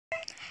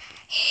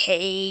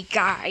Hey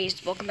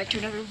guys, welcome back to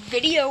another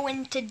video,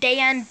 and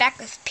today I'm back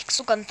with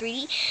Pixel Gun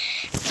 3D,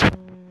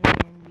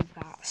 and we've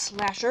got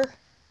Slasher,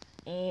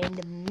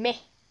 and meh,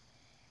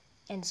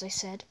 and as I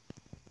said,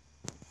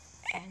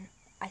 and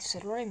I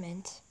said what I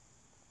meant,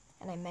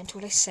 and I meant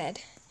what I said.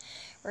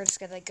 We're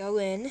just gonna go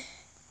in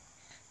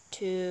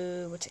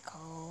to, what's it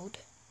called,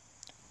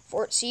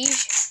 Fort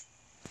Siege,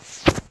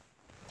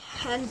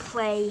 and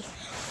play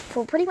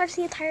for pretty much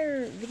the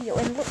entire video.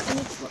 And look,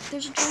 look,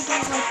 there's a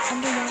giant like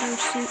underwater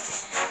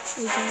suit.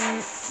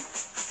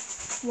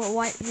 Well,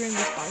 why you're in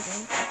this bar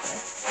game?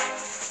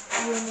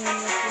 You're in there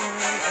with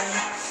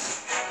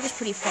it was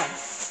pretty fun.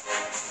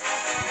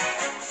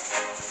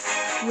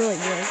 Really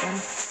fun.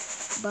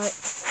 But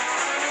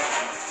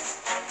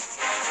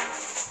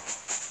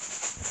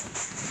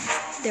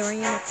there I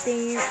am up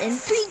there. And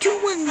 3, 2,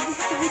 1, we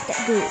have to hit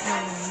that good.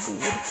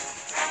 Good.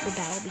 The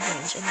battle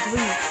begins in 3,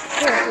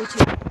 4,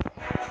 3, 2.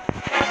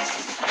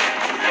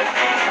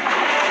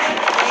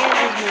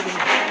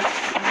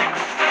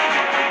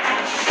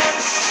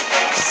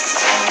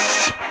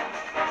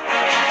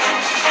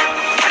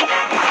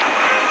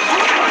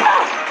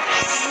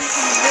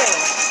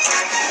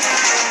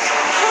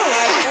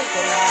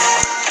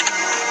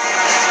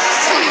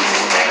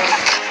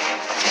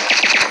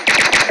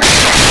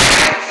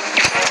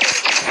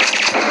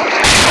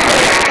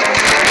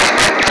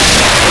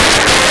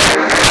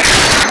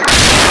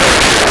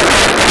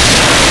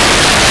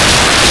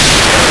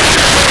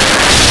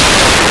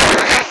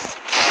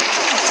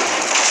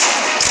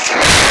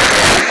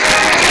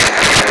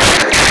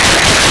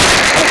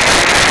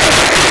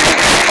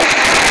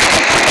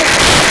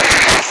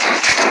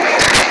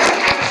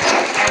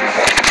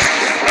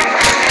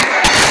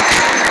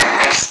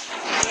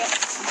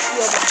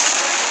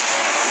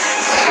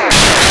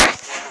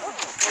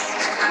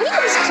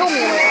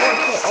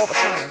 All the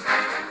time.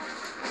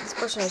 This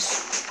person has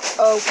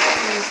OP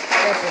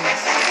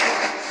weapons.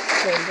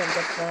 Okay, we're gonna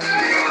get them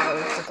out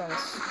of the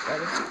guns.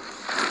 Ready?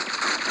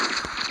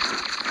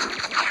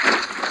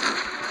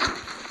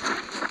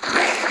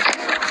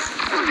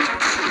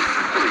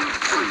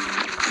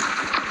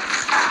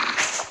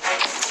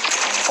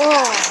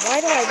 Oh, why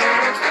do I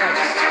never strike?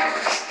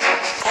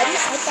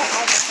 I thought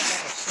I was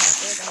gonna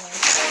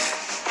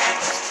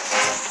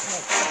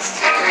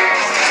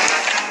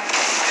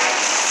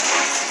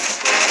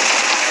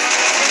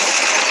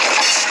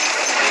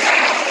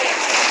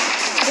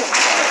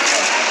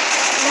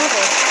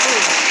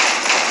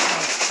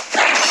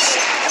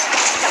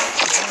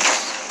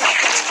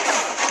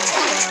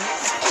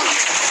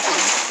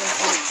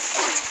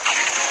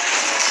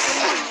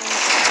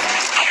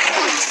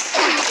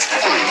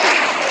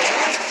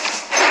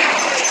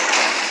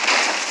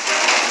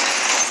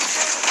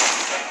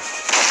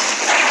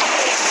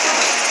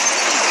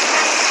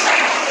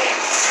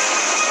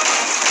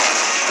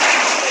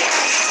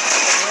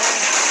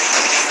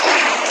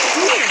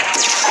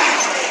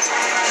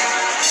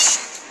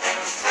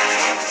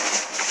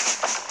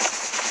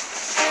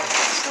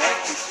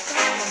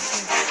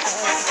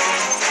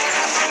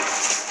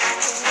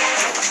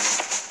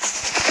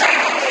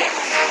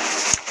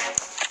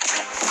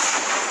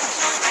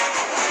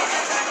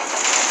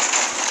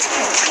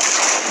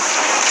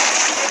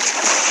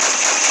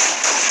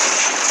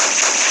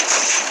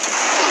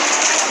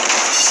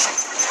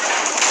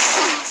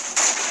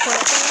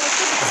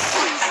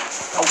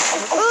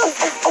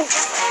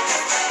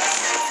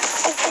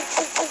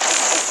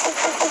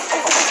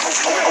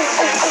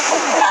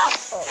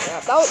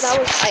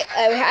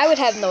I would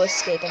have no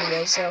escape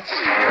anyway, so.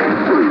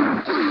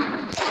 Ram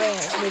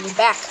is moving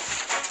back.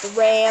 The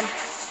ram.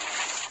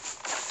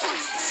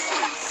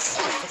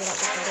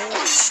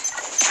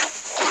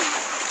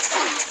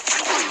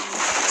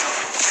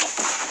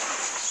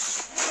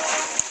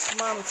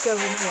 Come on, let's go in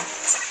here.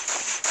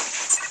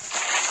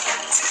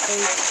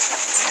 8,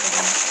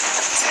 7,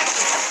 6,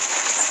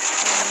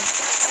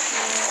 5,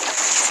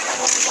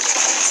 4, 3, 2,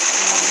 1.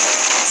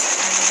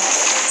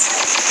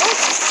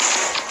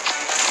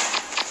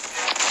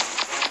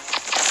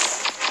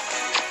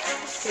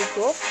 Pretty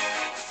cool.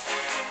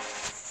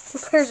 2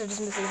 players are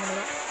just missing a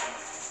minute.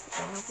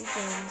 Now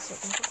begins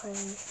second play.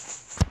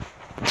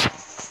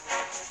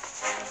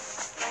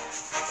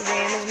 The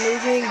ram is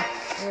moving. I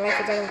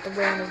forgot what the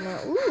ram is now.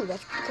 Ooh,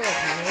 that's pretty cool.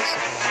 Nice.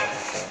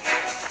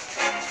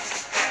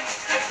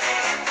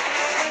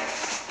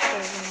 The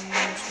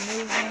ram is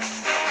moving.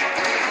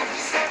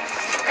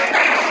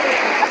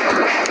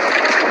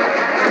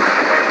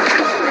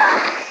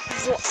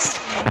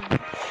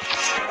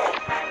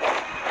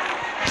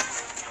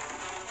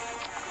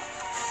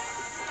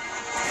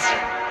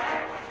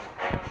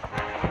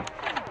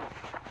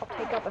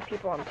 Up with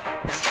people on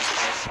top.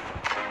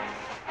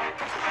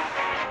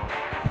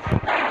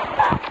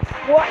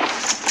 What?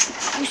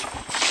 You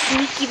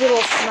sneaky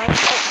little sniper.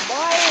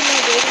 Why am I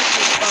waiting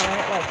to spawn? I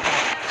don't like that.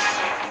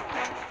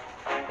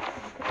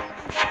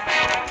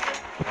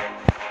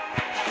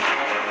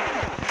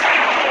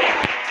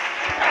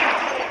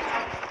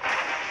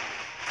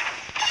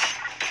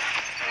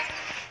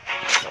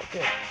 Oh,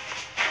 good.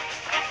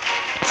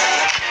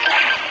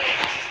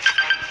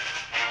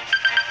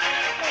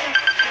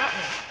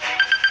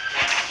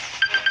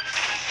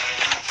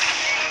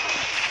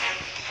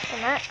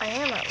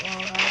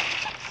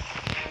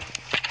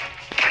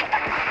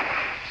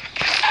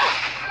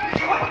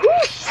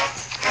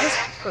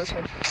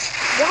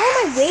 Why am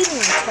I waiting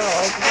until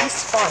like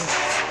respawn?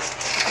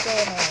 What's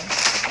going on?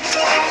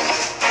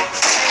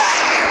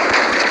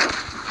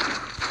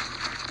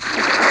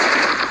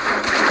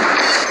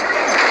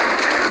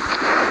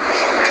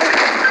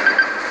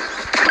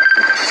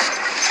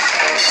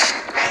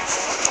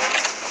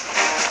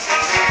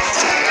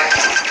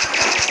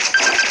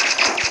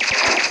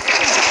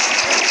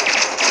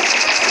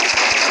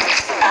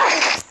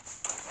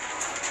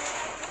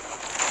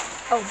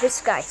 Oh,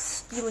 this guy's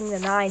stealing the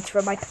 9s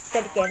from my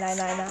pathetic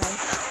 999.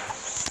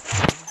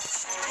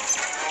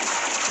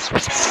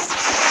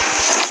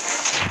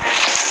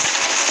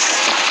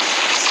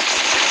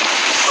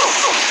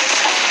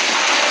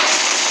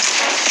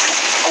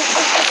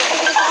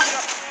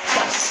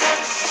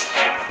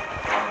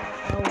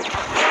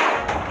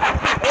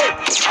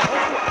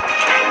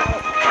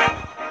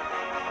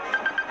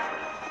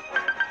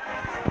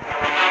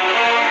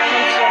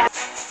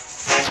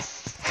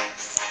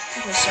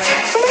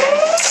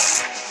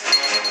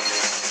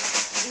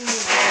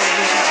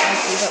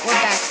 But we're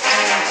back,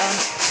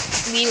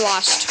 and we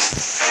lost.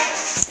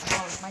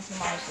 Oh, my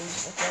team always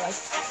loses, I feel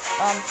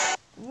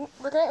like.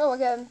 We're gonna go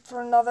again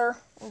for another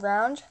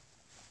round.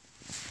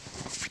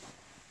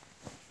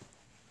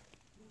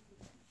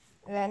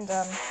 And,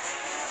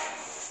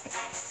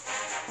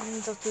 we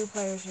need those 2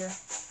 players here.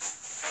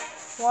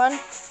 1,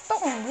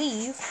 don't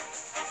leave.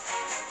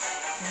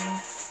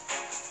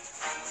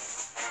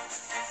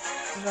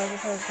 Is other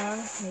player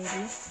gone?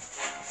 Maybe.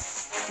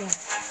 Yeah.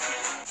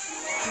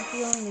 I'm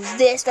feeling is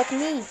this. That's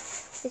me.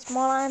 It's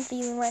what I'm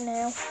feeling right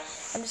now.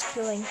 I'm just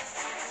feeling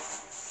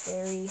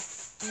very.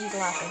 He's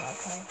laughing.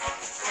 Okay.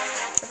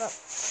 Shut up.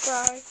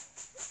 Cry.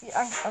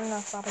 Yeah, I'm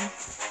not stopping.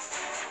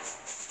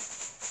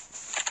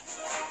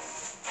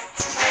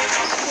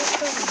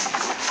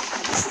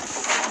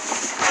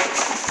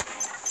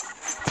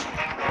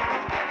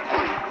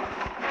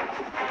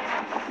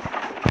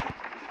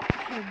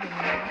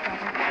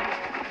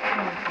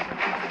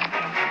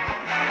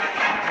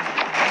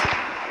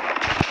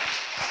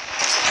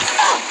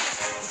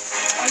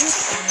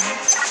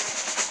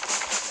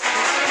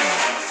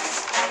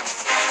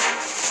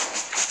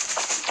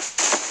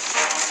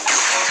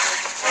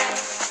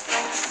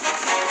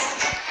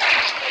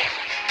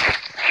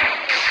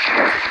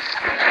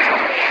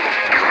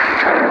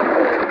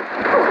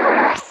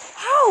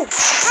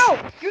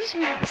 You're just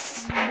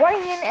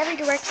running in every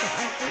direction. I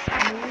hate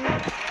you.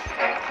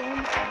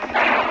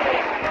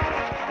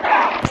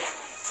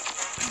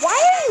 Why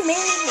are you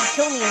managing to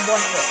kill me in 1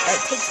 hit? That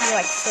takes me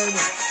like 30.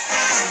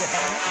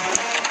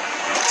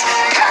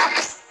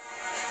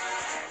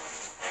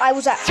 I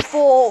was at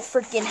full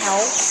freaking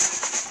health.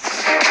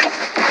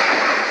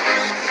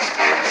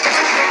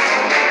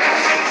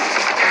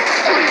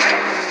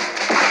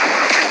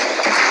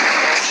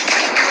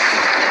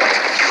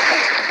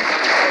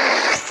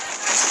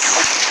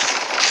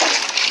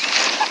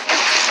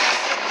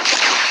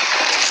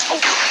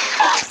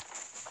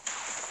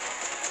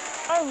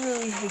 I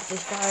really hate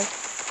this guy.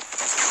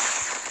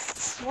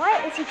 Why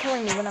is he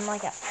killing me when I'm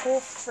like at full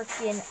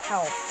freaking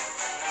health?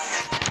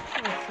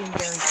 I don't seem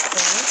very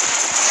fair.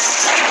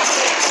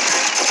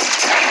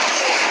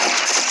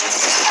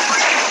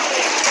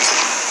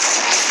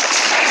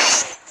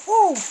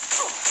 Whoa!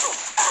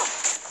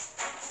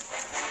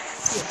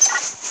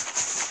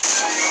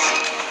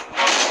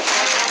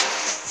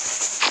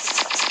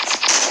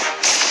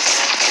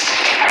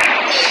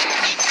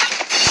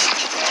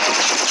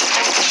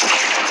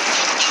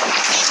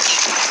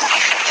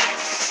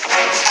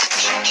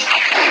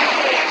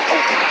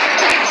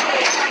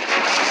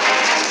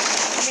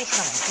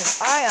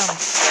 I am.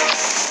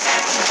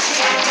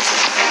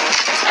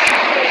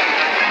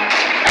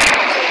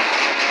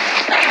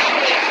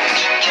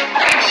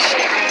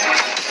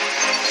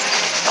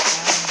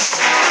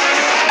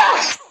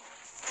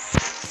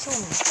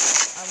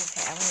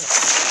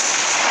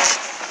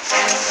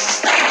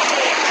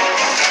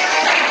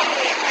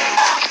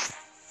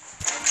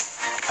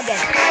 Again,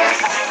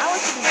 I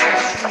want to be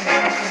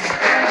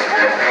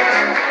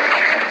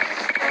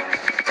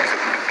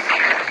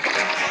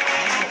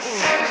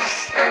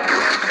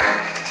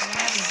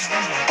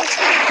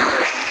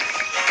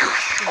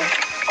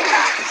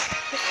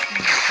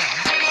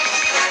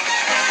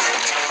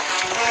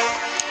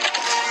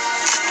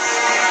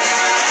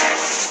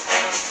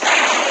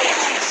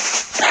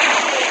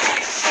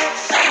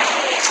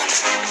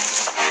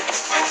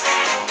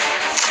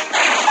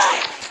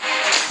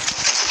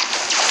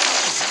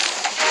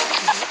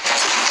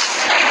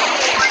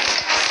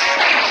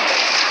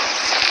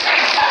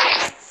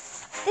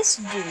this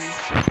dude.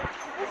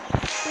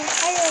 The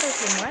entire other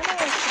team. Why am I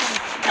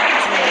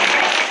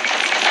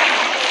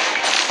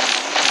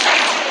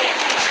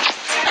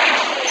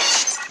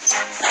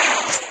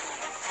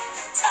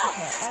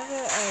okay,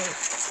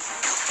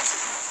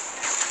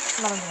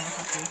 I'm not even gonna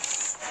talk to you.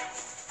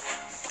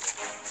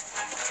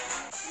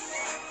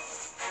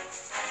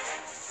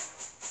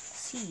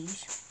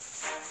 Siege.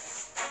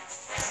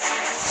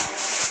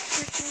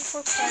 Searching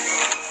for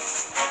players.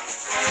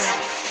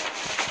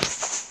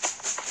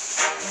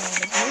 And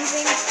it's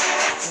moving.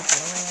 It's a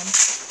ram.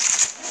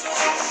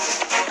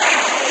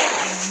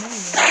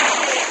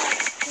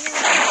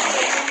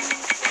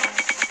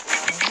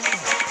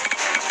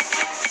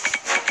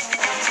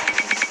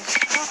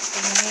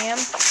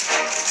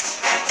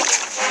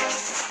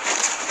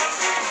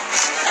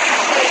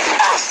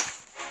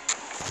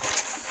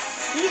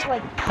 is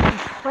like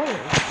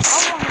playing. How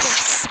long is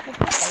it? Like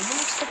this guy, you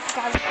must the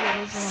guy with the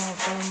original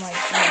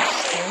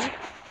skin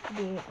to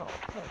be able to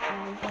put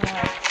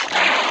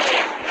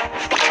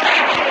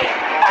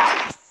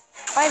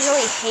I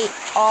really hate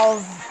all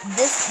of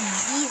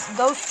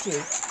those two.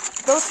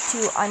 Those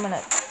two, I'm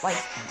gonna like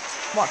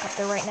walk up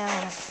there right now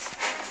and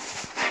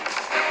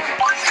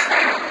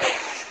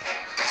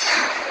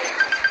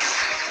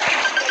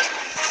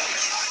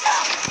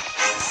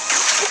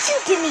could you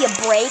give me a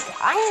break?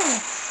 I am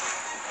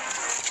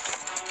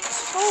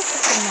so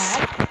freaking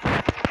mad.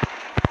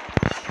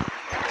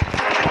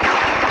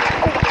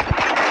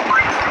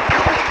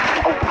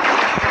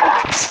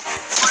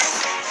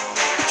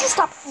 Could you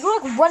stop?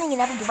 You're like running in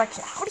every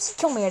direction. How did he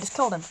kill me? I just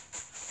killed him.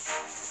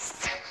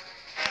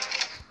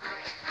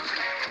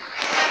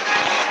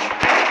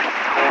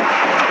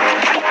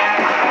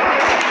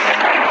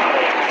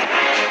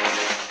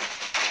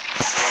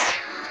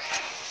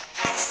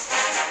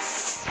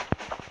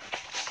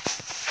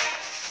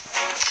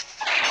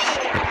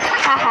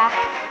 Haha.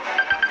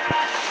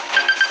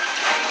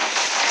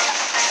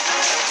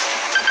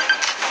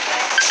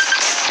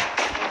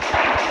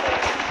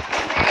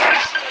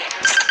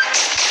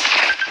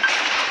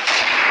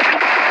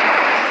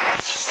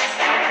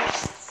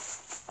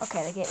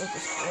 Okay, the gate was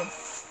destroyed.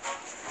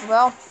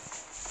 Well,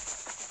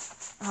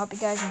 I hope you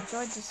guys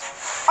enjoyed this.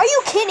 Are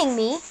you kidding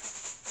me?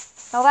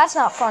 No, that's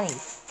not funny.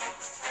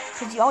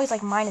 Because you always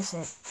like minus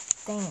it.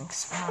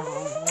 Thanks for my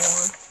reward.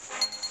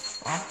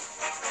 Well,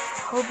 I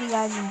hope you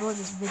guys enjoyed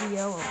this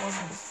video. It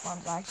wasn't as fun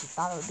as I actually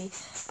thought it would be.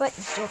 But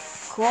it's still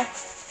cool.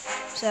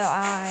 So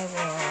I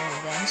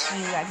will then see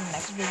you guys in the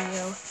next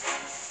video.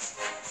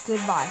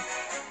 Goodbye.